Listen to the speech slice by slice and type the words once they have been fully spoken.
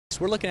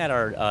we're looking at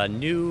our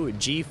new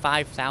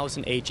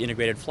G5000H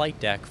integrated flight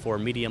deck for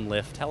medium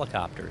lift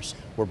helicopters.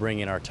 We're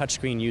bringing our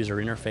touchscreen user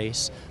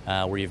interface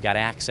where you've got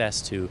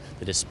access to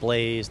the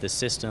displays, the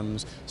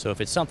systems. So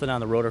if it's something on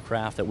the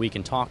rotorcraft that we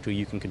can talk to,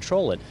 you can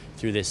control it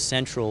through this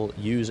central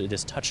user,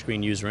 this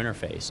touchscreen user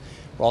interface.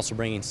 We're also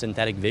bringing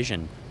synthetic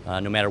vision.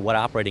 No matter what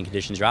operating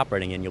conditions you're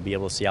operating in, you'll be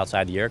able to see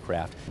outside the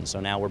aircraft. And so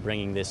now we're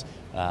bringing this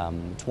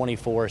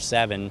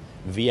 24/7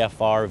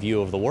 VFR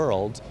view of the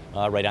world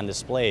right on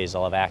displays.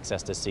 They'll have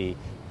access to see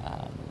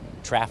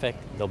traffic,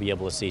 they'll be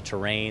able to see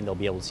terrain, they'll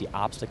be able to see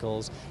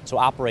obstacles. So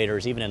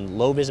operators, even in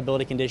low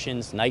visibility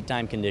conditions,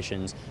 nighttime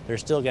conditions, they're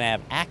still going to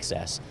have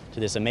access to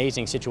this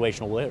amazing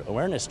situational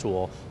awareness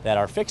tool that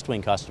our fixed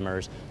wing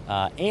customers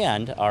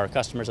and our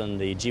customers on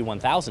the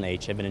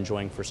G1000H have been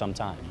enjoying for some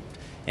time.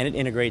 And it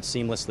integrates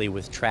seamlessly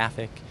with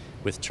traffic,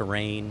 with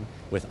terrain,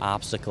 with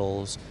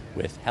obstacles,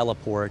 with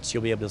heliports.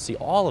 You'll be able to see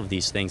all of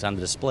these things on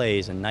the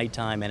displays in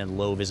nighttime and in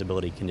low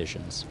visibility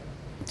conditions.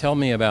 Tell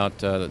me about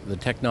the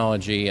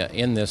technology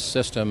in this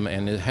system,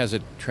 and has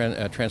it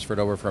transferred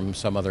over from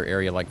some other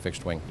area like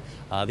fixed wing?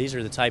 These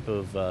are the type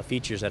of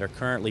features that are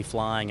currently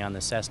flying on the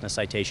Cessna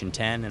Citation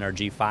 10 and our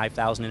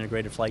G5000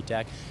 integrated flight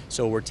deck.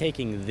 So we're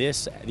taking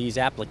these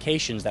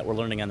applications that we're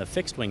learning on the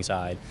fixed wing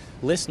side,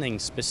 listening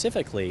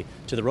specifically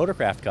to the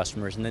rotorcraft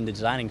customers, and then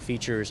designing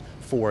features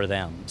for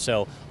them.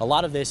 So a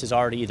lot of this is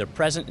already either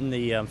present in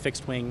the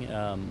fixed wing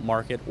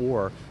market,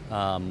 or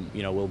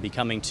will be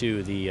coming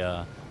to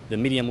the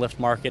medium lift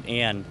market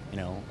and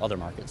other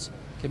markets.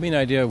 Give me an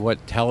idea of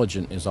what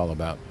Telligent is all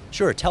about.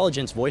 Sure,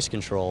 Telligent's voice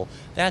control,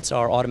 that's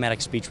our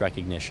automatic speech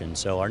recognition.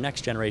 So our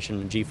next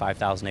generation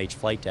G5000H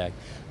flight deck,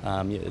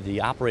 the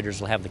operators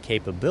will have the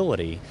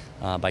capability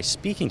by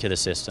speaking to the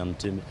system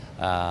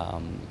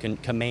to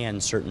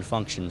command certain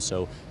functions.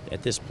 So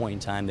at this point in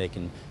time they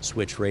can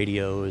switch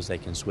radios, they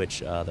can switch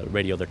the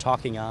radio they're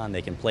talking on,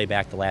 they can play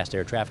back the last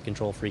air traffic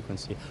control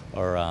frequency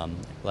or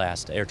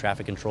last air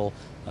traffic control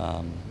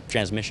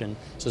transmission.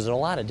 So there's a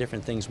lot of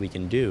different things we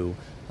can do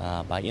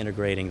by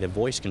integrating the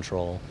voice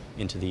control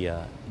into the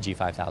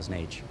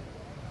G5000H.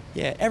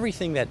 Yeah,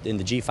 everything that in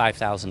the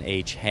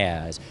G5000H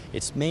has,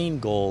 its main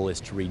goal is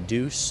to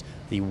reduce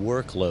the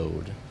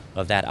workload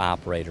of that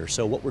operator.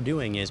 So what we're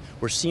doing is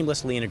we're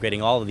seamlessly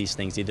integrating all of these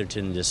things either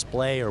to the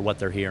display or what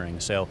they're hearing.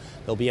 So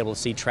they'll be able to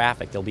see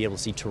traffic, they'll be able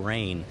to see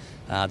terrain,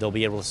 they'll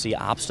be able to see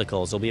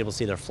obstacles, they'll be able to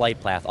see their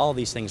flight path, all of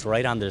these things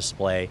right on the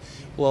display.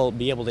 We'll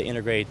be able to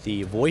integrate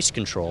the voice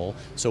control,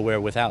 so where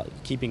without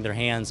keeping their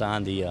hands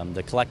on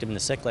the collective and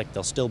the cyclic,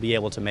 they'll still be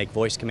able to make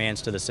voice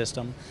commands to the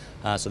system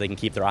so they can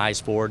keep their eyes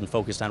forward and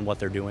focused on what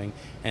they're doing.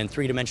 And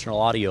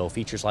three-dimensional audio,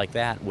 features like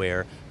that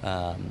where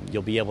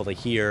you'll be able to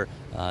hear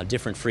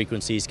different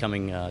frequencies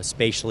coming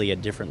spatially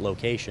at different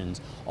locations.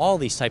 All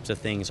these types of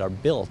things are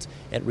built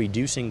at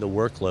reducing the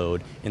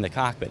workload in the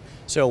cockpit.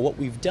 So what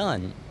we've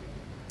done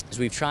is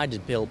we've tried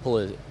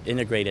to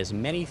integrate as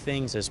many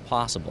things as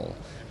possible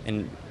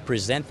and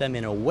present them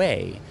in a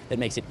way that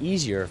makes it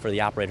easier for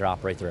the operator to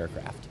operate their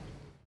aircraft.